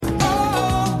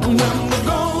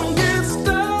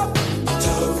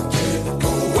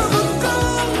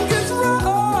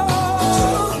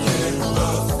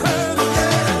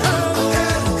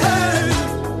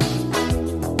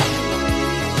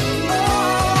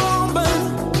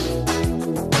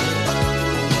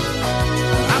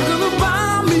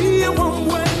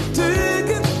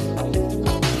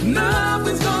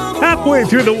Halfway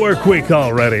through the work week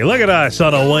already. Look at us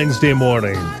on a Wednesday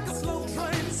morning.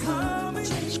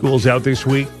 School's out this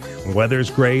week. Weather's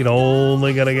great.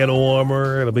 Only going to get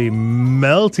warmer. It'll be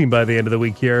melting by the end of the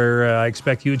week here. I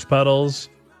expect huge puddles.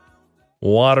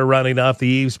 Water running off the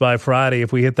eaves by Friday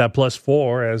if we hit that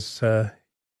 +4 as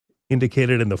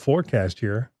indicated in the forecast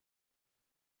here.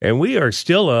 And we are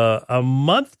still a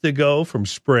month to go from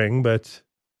spring, but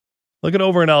looking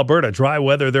over in Alberta, dry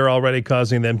weather there already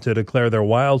causing them to declare their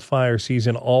wildfire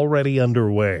season already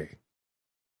underway.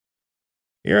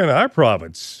 Here in our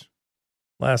province,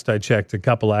 last I checked, a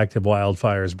couple active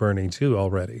wildfires burning too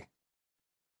already.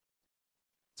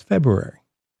 It's February.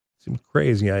 Seems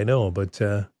crazy, I know, but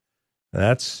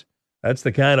that's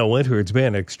the kind of winter it's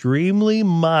been. Extremely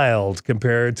mild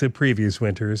compared to previous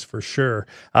winters, for sure.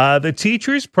 The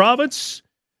teachers' province,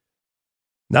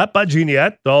 not budging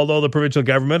yet, although the provincial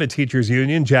government and teachers'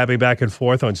 union jabbing back and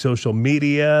forth on social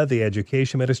media. The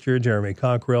education minister, Jeremy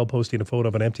Cockrell, posting a photo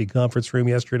of an empty conference room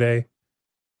yesterday,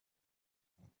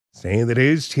 saying that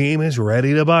his team is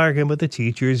ready to bargain, but the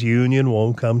teachers' union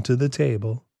won't come to the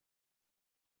table.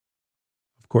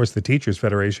 Of course, the Teachers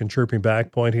Federation chirping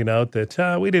back, pointing out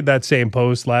that we did that same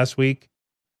post last week.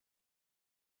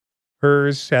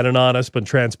 Hers had an honest but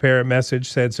transparent message,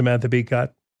 said Samantha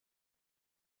Beacott.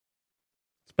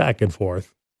 It's back and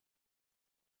forth.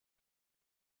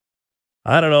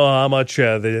 I don't know how much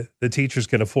the teachers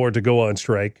can afford to go on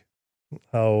strike,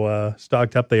 how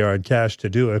stocked up they are in cash to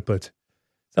do it, but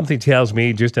something tells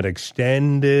me just an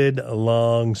extended,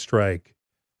 long strike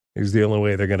is the only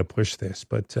way they're going to push this.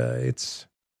 But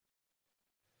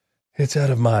it's out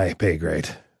of my pay grade.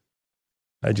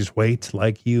 I just wait,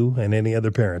 like you and any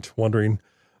other parent, wondering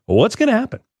what's going to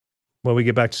happen when we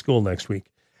get back to school next week.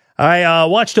 I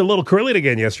watched a little curling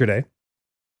again yesterday.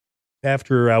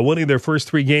 After winning their first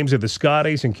 3 games of the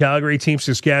Scotties in Calgary, Team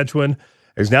Saskatchewan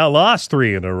has now lost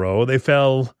 3 in a row. They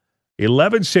fell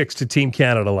 11-6 to Team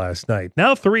Canada last night.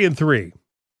 Now 3-3.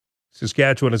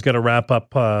 Saskatchewan is going to wrap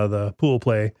up the pool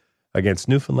play against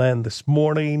Newfoundland this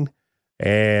morning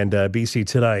and BC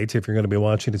tonight. If you're going to be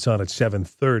watching, it's on at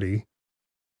 7:30.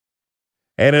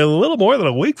 And in a little more than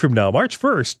a week from now, March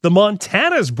 1st, the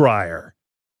Montana's Brier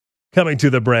coming to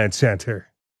the Brandt Center.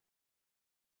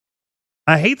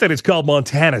 I hate that it's called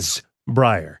Montana's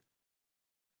Brier.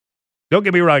 Don't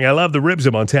get me wrong, I love the ribs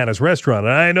at Montana's restaurant,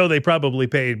 and I know they probably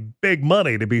paid big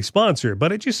money to be sponsored,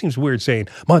 but it just seems weird saying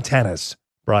Montana's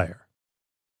Brier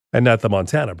and not the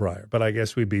Montana Brier. But I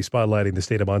guess we'd be spotlighting the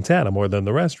state of Montana more than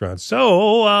the restaurant.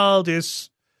 So I'll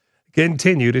just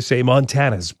continue to say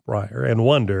Montana's Brier and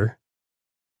wonder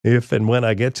if and when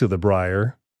I get to the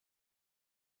Brier,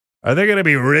 are there going to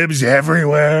be ribs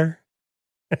everywhere?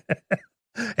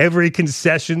 Every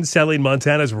concession selling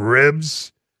Montana's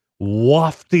ribs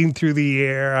wafting through the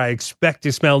air. I expect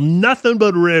to smell nothing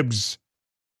but ribs.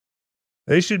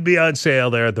 They should be on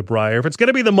sale there at the Brier. If it's going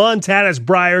to be the Montana's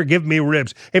Brier, give me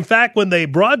ribs. In fact, when they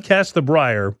broadcast the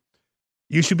Brier,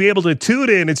 you should be able to tune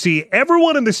in and see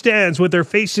everyone in the stands with their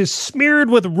faces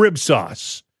smeared with rib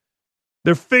sauce.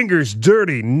 Their fingers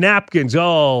dirty, napkins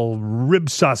all rib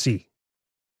saucy.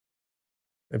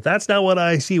 If that's not what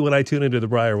I see when I tune into the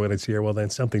Brier when it's here, well, then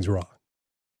something's wrong.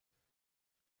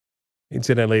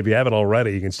 Incidentally, if you haven't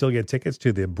already, you can still get tickets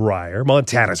to the Brier,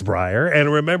 Montana's Brier. And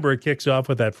remember, it kicks off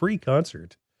with that free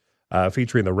concert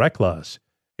featuring the Reclaws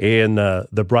in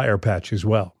the Brier Patch as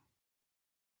well.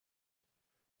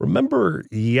 Remember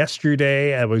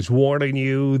yesterday I was warning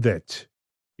you that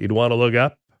you'd want to look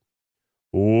up,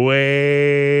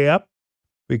 way up,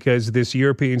 because this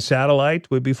European satellite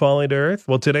would be falling to Earth?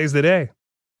 Well, today's the day.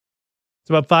 It's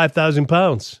about 5,000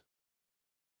 pounds.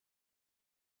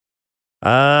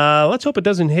 Let's hope it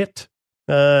doesn't hit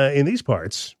in these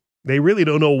parts. They really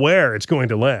don't know where it's going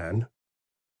to land.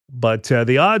 But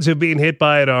the odds of being hit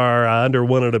by it are under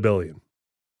 1 in a billion.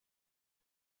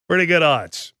 Pretty good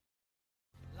odds.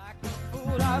 Like the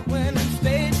fool I went and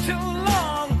stayed too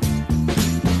long.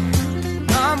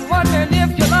 I'm wondering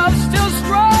if your love's still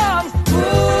strong.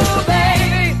 Ooh,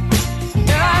 baby,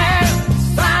 here I am,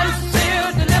 signed,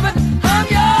 sealed, delivered, I'm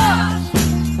yours.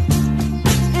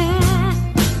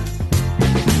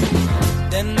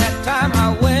 Then that time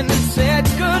I went and said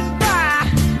goodbye.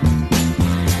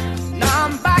 Now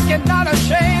I'm back and not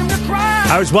ashamed to cry.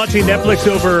 I was watching Netflix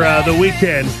over the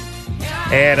weekend.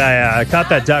 And I caught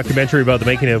that documentary about the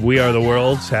making of We Are the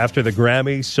World after the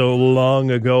Grammys so long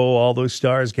ago, all those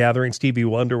stars gathering. Stevie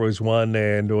Wonder was one.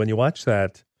 And when you watch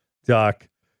that doc,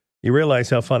 you realize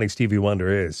how funny Stevie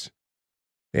Wonder is.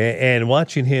 And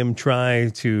watching him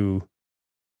try to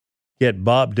get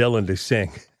Bob Dylan to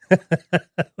sing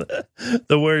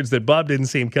the words that Bob didn't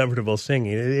seem comfortable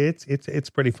singing, it's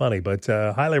pretty funny. But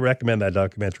highly recommend that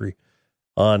documentary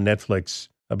on Netflix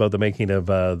about the making of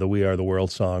the We Are the World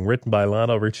song, written by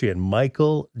Lionel Richie and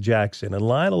Michael Jackson. And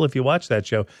Lionel, if you watch that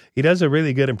show, he does a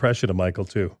really good impression of Michael,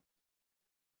 too.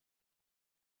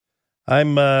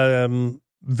 I'm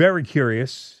very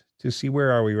curious to see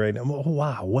where are we right now. Oh,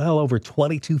 wow, well over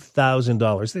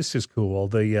 $22,000. This is cool.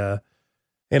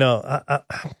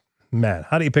 Man,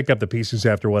 how do you pick up the pieces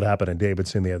after what happened in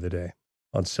Davidson the other day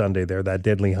on Sunday there, that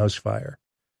deadly house fire?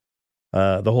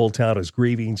 The whole town is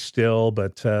grieving still,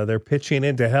 but they're pitching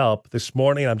in to help. This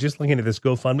morning, I'm just looking at this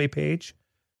GoFundMe page.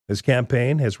 This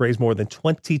campaign has raised more than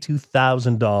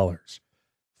 $22,000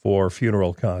 for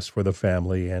funeral costs for the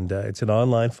family, and it's an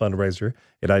online fundraiser.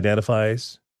 It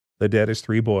identifies the dead as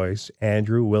three boys,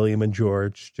 Andrew, William, and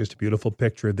George. Just a beautiful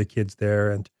picture of the kids there,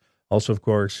 and also, of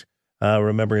course,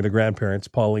 remembering the grandparents,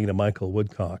 Pauline and Michael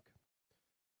Woodcock.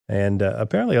 And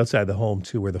apparently outside the home,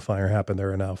 too, where the fire happened,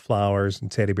 there are now flowers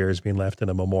and teddy bears being left in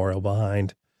a memorial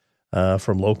behind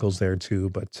from locals there, too.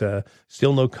 But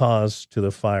still no cause to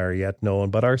the fire yet known.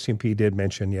 But RCMP did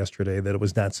mention yesterday that it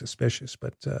was not suspicious.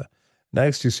 But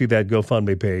nice to see that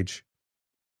GoFundMe page.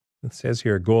 It says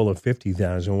here a goal of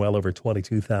 $50,000, well over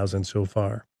 $22,000 so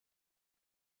far.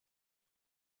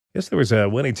 Guess there was a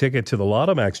winning ticket to the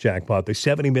Lotto Max jackpot, the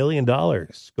 $70 million,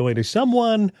 going to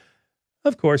someone,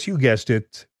 of course, you guessed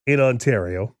it, in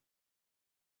Ontario.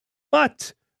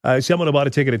 But someone who bought a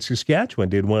ticket in Saskatchewan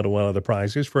did win one of the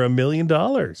prizes for $1 million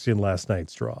in last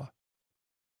night's draw.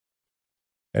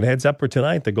 And heads up for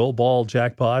tonight, the gold ball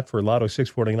jackpot for Lotto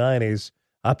 649 is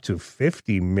up to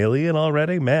 $50 million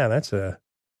already. Man, that's a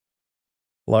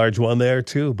large one there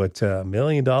too. But $1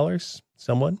 million,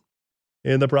 someone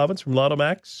in the province from Lotto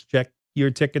Max. Check your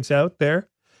tickets out there.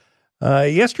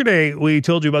 Yesterday, we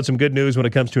told you about some good news when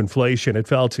it comes to inflation. It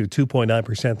fell to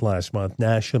 2.9% last month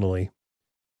nationally.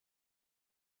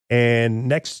 And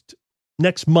next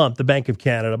month, the Bank of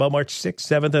Canada, about March 6th,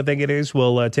 7th, I think it is,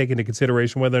 will take into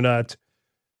consideration whether or not,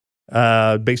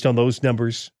 based on those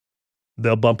numbers,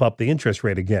 they'll bump up the interest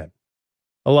rate again.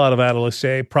 A lot of analysts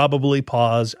say probably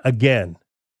pause again.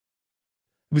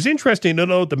 It was interesting to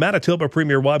note the Manitoba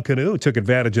Premier Wab Kinew took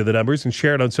advantage of the numbers and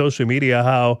shared on social media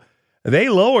how they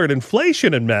lowered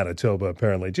inflation in Manitoba,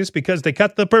 apparently, just because they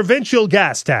cut the provincial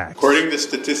gas tax. According to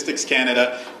Statistics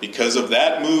Canada, because of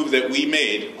that move that we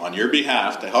made on your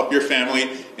behalf to help your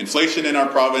family, inflation in our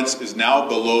province is now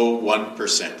below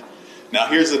 1%. Now,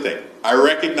 here's the thing. I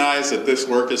recognize that this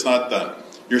work is not done.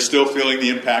 You're still feeling the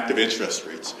impact of interest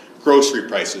rates, grocery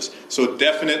prices. So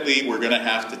definitely we're going to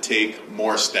have to take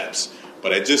more steps.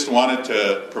 But I just wanted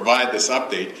to provide this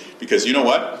update because you know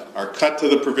what? Our cut to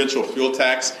the provincial fuel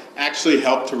tax actually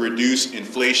helped to reduce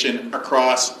inflation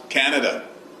across Canada.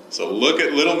 So look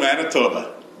at little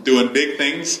Manitoba doing big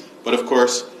things, but of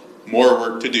course, more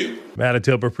work to do.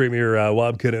 Manitoba Premier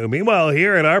Wab Kinew. Meanwhile,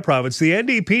 here in our province, the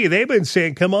NDP, they've been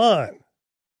saying, come on,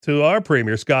 to our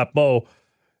Premier, Scott Moe,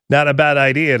 not a bad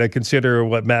idea to consider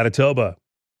what Manitoba.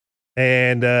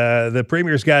 And the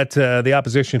Premier's got the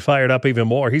opposition fired up even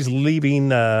more. He's leaving,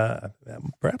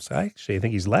 perhaps I actually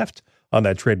think he's left on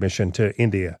that trade mission to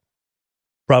India,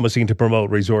 promising to promote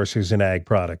resources and ag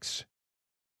products.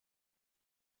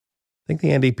 I think the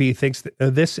NDP thinks that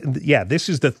this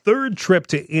is the third trip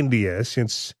to India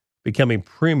since becoming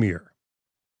Premier.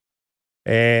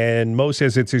 And Moe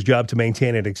says it's his job to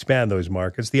maintain and expand those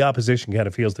markets. The opposition kind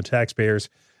of feels the taxpayers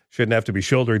shouldn't have to be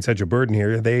shouldering such a burden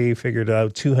here. They figured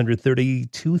out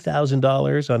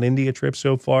 $232,000 on India trips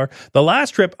so far. The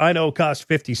last trip, I know, cost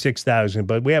 $56,000,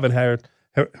 but we haven't heard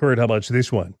how much this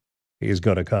one is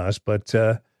going to cost. But,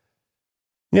 you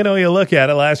look at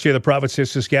it. Last year, the province of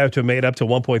Saskatchewan made up to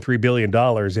 $1.3 billion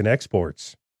in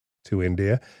exports to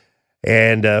India.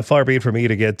 And far be it for me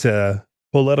to get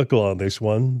political on this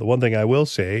one. The one thing I will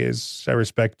say is I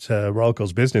respect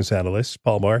Ralco's business analyst,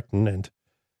 Paul Martin, and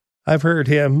I've heard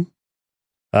him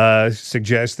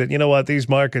suggest that, you know what, these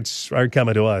markets aren't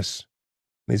coming to us.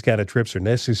 These kind of trips are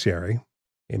necessary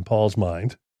in Paul's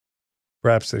mind.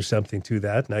 Perhaps there's something to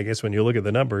that. And I guess when you look at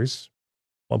the numbers,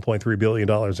 $1.3 billion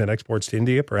in exports to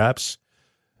India, perhaps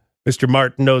Mr.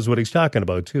 Martin knows what he's talking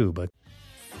about too. But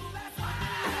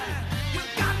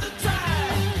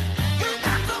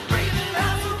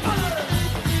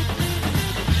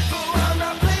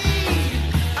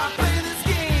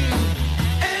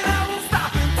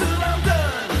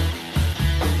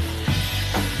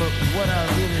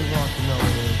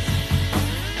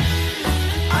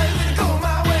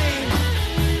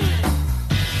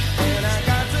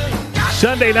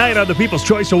Monday night on the People's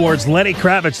Choice Awards, Lenny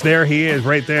Kravitz, there he is,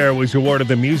 right there, was awarded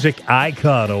the Music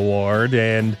Icon Award.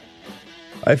 And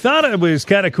I thought it was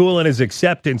kind of cool in his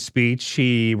acceptance speech.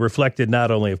 He reflected not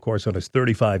only, of course, on his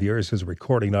 35 years as a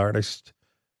recording artist,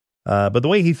 but the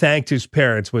way he thanked his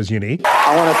parents was unique.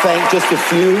 I want to thank just a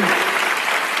few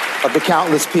of the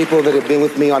countless people that have been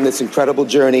with me on this incredible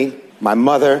journey. My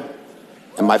mother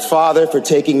and my father for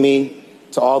taking me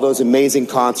to all those amazing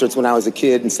concerts when I was a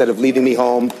kid instead of leaving me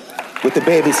home with the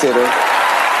babysitter.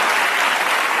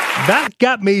 That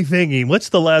got me thinking, what's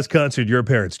the last concert your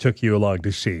parents took you along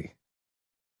to see?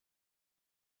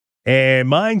 And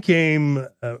mine came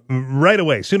right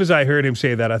away. As soon as I heard him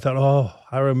say that, I thought, oh,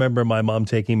 I remember my mom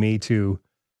taking me to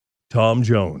Tom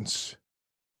Jones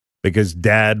because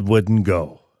Dad wouldn't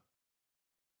go.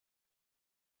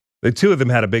 The two of them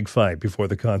had a big fight before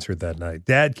the concert that night.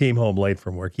 Dad came home late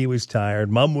from work. He was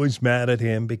tired. Mom was mad at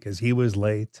him because he was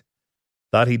late.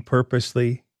 Thought he'd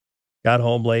purposely got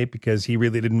home late because he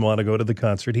really didn't want to go to the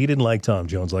concert. He didn't like Tom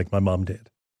Jones like my mom did.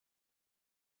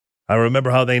 I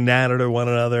remember how they nattered at one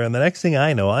another, and the next thing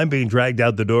I know, I'm being dragged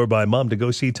out the door by Mom to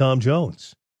go see Tom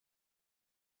Jones.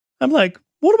 I'm like,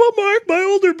 what about Mark, my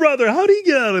older brother? How'd he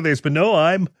get out of this? But no,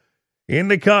 I'm in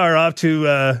the car off to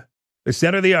the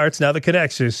Center of the Arts, now the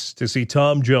Connexus, to see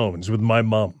Tom Jones with my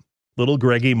mom, little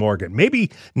Greggy Morgan,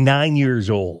 maybe 9 years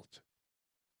old,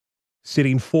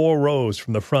 sitting 4 rows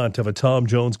from the front of a Tom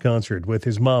Jones concert with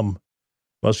his mom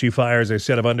while she fires a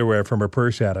set of underwear from her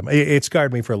purse at him. It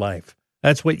scarred me for life.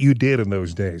 That's what you did in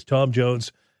those days. Tom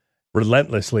Jones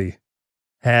relentlessly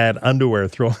had underwear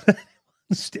thrown on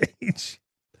stage.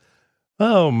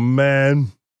 Oh, man.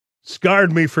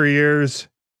 Scarred me for years.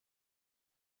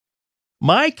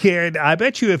 My kid, I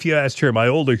bet you if you asked her, my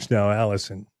oldest now,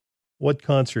 Allison, what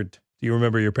concert do you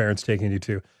remember your parents taking you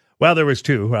to? Well, there was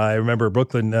 2. I remember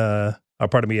Brooklyn,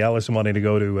 Allison wanting to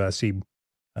go to see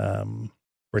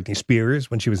Britney Spears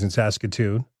when she was in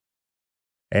Saskatoon.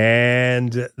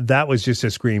 And that was just a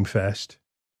scream fest.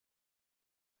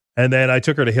 And then I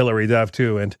took her to Hillary Duff,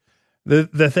 too. And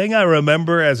the thing I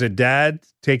remember as a dad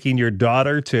taking your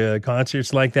daughter to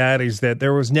concerts like that is that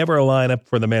there was never a lineup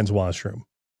for the men's washroom.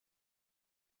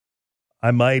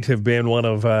 I might have been one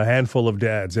of a handful of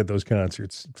dads at those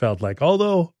concerts, it felt like.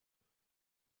 Although,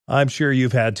 I'm sure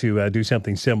you've had to do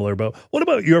something similar. But what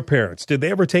about your parents? Did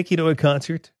they ever take you to a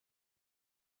concert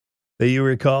that you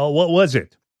recall? What was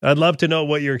it? I'd love to know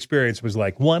what your experience was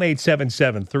like.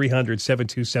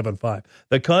 1-877-300-7275.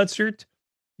 The concert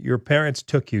your parents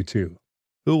took you to.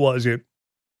 Who was it?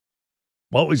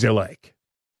 What was it like?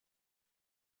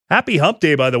 Happy Hump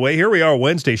Day, by the way. Here we are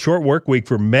Wednesday, short work week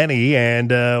for many, and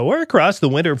we're across the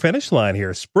winter finish line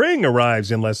here. Spring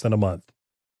arrives in less than a month.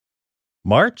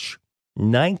 March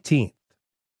 19th.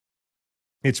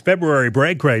 It's February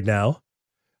break right now.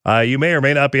 You may or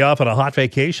may not be off on a hot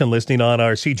vacation listening on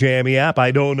our CJME app. I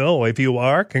don't know. If you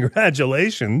are,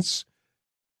 congratulations.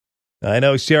 I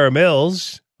know Sarah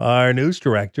Mills, our news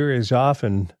director, is off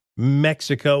in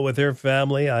Mexico with her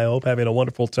family. I hope having a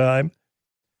wonderful time.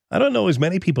 I don't know as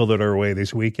many people that are away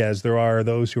this week as there are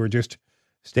those who are just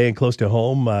staying close to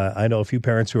home. I know a few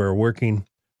parents who are working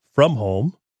from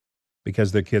home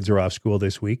because their kids are off school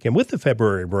this week. And with the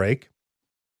February break,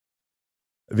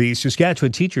 the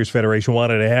Saskatchewan Teachers Federation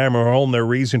wanted to hammer home their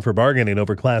reason for bargaining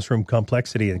over classroom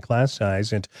complexity and class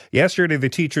size. And yesterday, the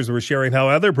teachers were sharing how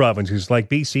other provinces like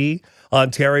BC,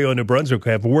 Ontario, and New Brunswick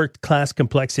have worked class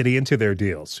complexity into their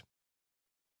deals.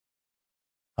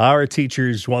 Our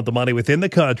teachers want the money within the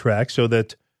contract so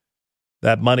that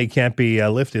that money can't be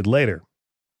lifted later.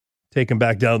 Taken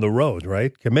back down the road,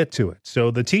 right? Commit to it.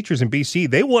 So the teachers in BC,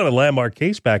 they won a landmark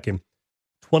case back in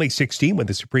 2016 when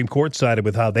the Supreme Court sided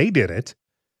with how they did it.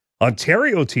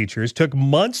 Ontario teachers took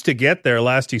months to get there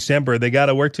last December. They got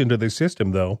it worked into the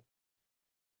system, though.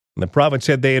 And the province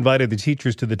said they invited the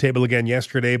teachers to the table again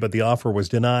yesterday, but the offer was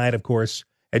denied. Of course,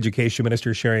 Education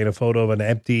Minister sharing a photo of an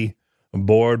empty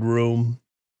boardroom.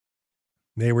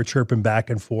 They were chirping back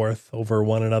and forth over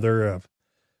one another.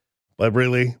 But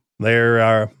really, there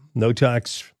are no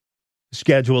talks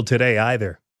scheduled today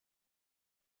either.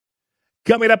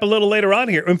 Coming up a little later on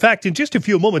here, in fact, in just a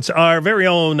few moments, our very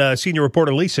own senior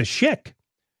reporter Lisa Schick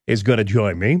is going to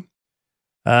join me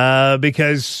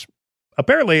because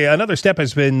apparently another step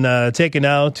has been taken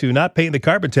now to not paying the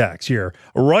carbon tax here.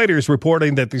 Reuters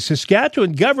reporting that the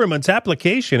Saskatchewan government's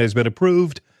application has been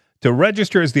approved to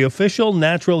register as the official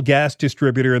natural gas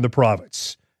distributor in the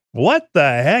province. What the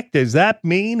heck does that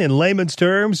mean in layman's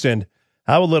terms, and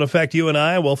how will it affect you and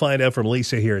I? We'll find out from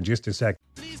Lisa here in just a second.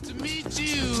 Pleased to meet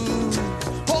you.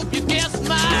 Hope you guess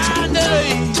my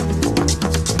name.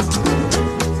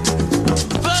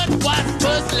 But what's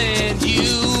puzzling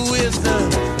you is the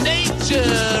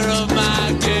nature of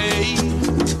my game.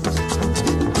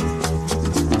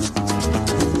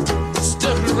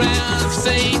 Stuck around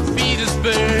St.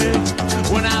 Petersburg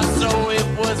when I saw it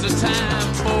was a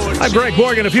time for a I'm Greg change.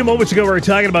 Morgan. A few moments ago, we were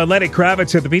talking about Lenny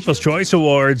Kravitz at the People's Choice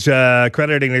Awards,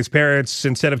 crediting his parents.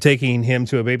 Instead of taking him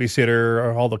to a babysitter,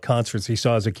 or all the concerts he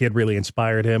saw as a kid really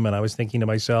inspired him. And I was thinking to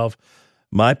myself,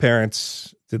 my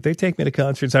parents, did they take me to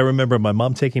concerts? I remember my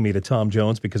mom taking me to Tom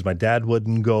Jones because my dad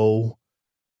wouldn't go.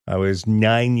 I was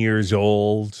 9 years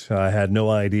old. I had no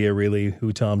idea really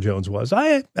who Tom Jones was.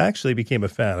 I actually became a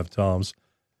fan of Tom's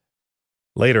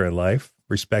later in life,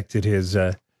 respected his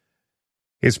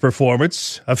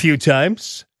performance a few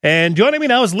times. And joining me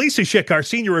now is Lisa Schick, our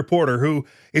senior reporter, who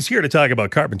is here to talk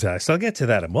about carbon tax. I'll get to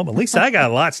that in a moment. Lisa, I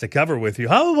got lots to cover with you.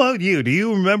 How about you? Do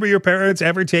you remember your parents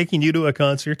ever taking you to a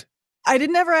concert? I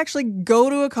didn't ever actually go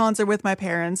to a concert with my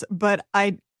parents, but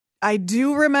I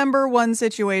do remember one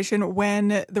situation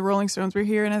when the Rolling Stones were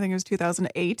here, and I think it was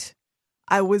 2008.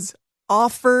 I was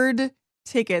offered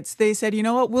tickets. They said, you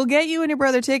know what, we'll get you and your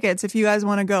brother tickets if you guys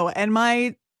want to go. And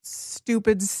my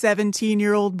stupid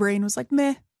 17-year-old brain was like,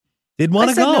 meh. Didn't want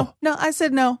I to said go. No, I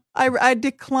said no. I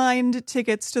declined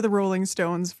tickets to the Rolling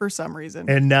Stones for some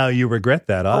reason. And now you regret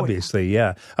that, obviously.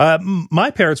 Yeah. My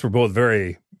parents were both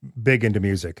very big into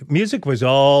music. Music was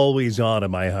always on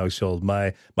in my household.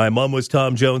 My mom was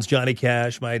Tom Jones, Johnny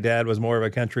Cash. My dad was more of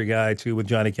a country guy, too, with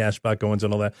Johnny Cash, Buck Owens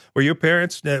and all that. Were your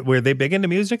parents, were they big into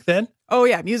music then? Oh,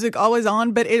 yeah, music always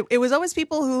on, but it was always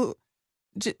people who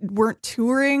weren't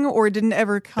touring or didn't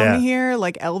ever come here.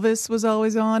 Like Elvis was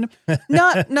always on.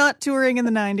 Not touring in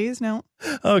the 90s, no.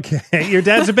 Okay. Your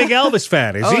dad's a big Elvis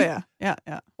fan, is he? Oh,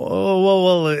 yeah.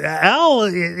 Oh, well,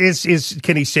 Al,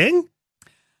 can he sing?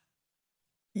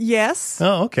 Yes.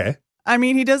 Oh, okay. I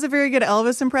mean, he does a very good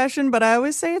Elvis impression, but I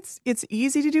always say it's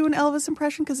easy to do an Elvis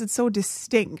impression because it's so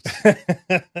distinct.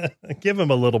 Give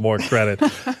him a little more credit.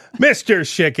 Mr.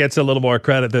 Schick gets a little more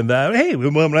credit than that. Hey, we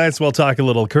might as well talk a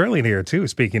little curling here, too,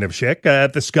 speaking of Schick.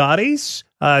 At the Scotties,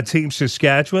 Team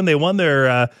Saskatchewan, they won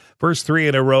their first three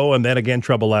in a row, and then again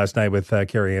trouble last night with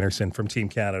Carrie Anderson from Team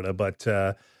Canada. But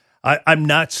I'm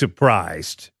not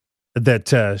surprised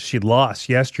that she lost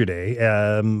yesterday,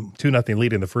 2-0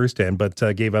 lead in the first end, but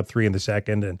gave up 3 in the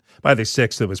second, and by the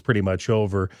sixth, it was pretty much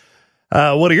over.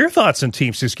 What are your thoughts on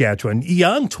Team Saskatchewan?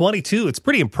 Young, 22, it's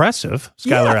pretty impressive,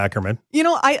 Skylar Ackerman. You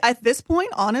know, at this point,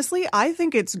 honestly, I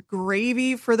think it's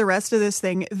gravy for the rest of this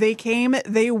thing.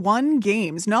 They won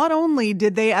games. Not only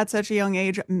did they, at such a young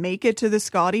age, make it to the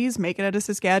Scotties, make it out of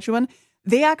Saskatchewan,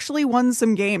 they actually won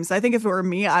some games. I think if it were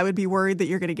me, I would be worried that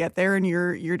you're going to get there and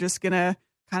you're just going to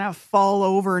kind of fall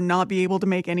over and not be able to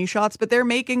make any shots, but they're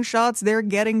making shots. They're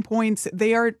getting points.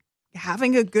 They are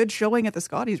having a good showing at the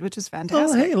Scotties, which is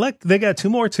fantastic. Well, hey, look, they got 2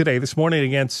 more today. This morning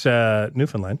against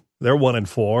Newfoundland. They're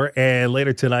 1-4, and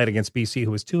later tonight against BC,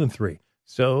 who was 2-3.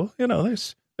 So, you know,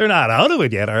 they're not out of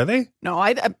it yet, are they? No,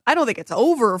 I don't think it's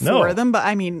over for them, but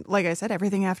I mean, like I said,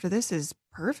 everything after this is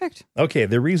perfect. Okay,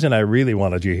 the reason I really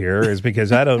wanted you here is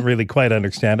because I don't really quite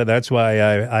understand it. That's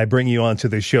why I bring you onto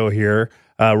the show here.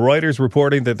 Reuters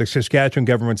reporting that the Saskatchewan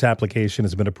government's application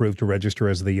has been approved to register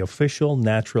as the official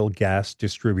natural gas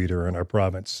distributor in our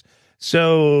province.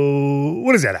 So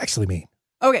what does that actually mean?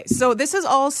 Okay, so this is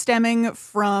all stemming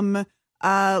from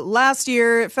last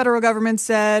year. Federal government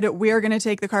said we are going to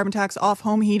take the carbon tax off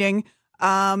home heating.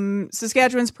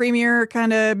 Saskatchewan's premier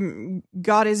kind of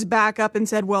got his back up and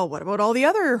said, well, what about all the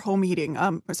other home heating?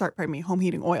 Home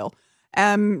heating oil.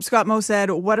 Scott Moe said,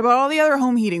 what about all the other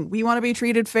home heating? We want to be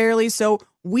treated fairly. So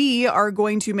we are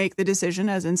going to make the decision,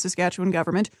 as in Saskatchewan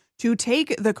government, to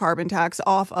take the carbon tax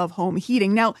off of home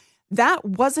heating. Now, that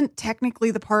wasn't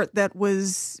technically the part that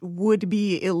would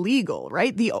be illegal,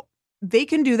 right? They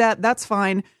can do that. That's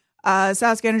fine.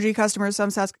 Sask Energy customers, some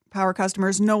Sask Power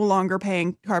customers no longer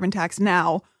paying carbon tax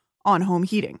now on home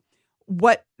heating.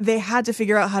 What they had to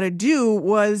figure out how to do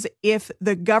was if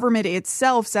the government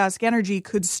itself, Sask Energy,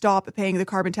 could stop paying the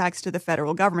carbon tax to the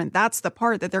federal government. That's the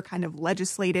part that they're kind of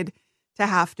legislated to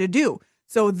have to do.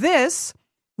 So this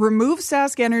removes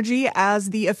Sask Energy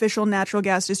as the official natural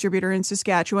gas distributor in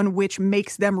Saskatchewan, which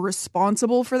makes them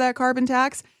responsible for that carbon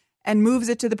tax, and moves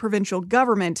it to the provincial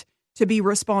government to be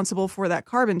responsible for that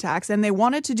carbon tax. And they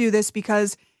wanted to do this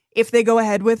because if they go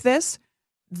ahead with this,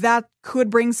 that could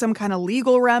bring some kind of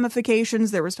legal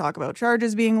ramifications. There was talk about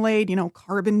charges being laid,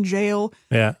 carbon jail.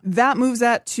 Yeah. That moves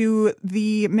that to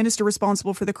the minister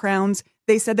responsible for the crowns.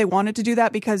 They said they wanted to do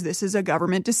that because this is a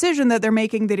government decision that they're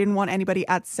making. They didn't want anybody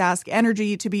at Sask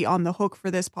Energy to be on the hook for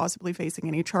this, possibly facing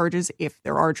any charges if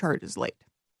there are charges laid.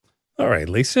 All right,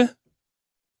 Lisa.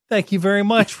 Thank you very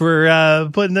much for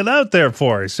putting it out there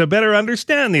for us. A better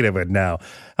understanding of it now.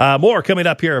 More coming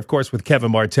up here, of course, with Kevin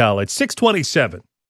Martell at 6:27.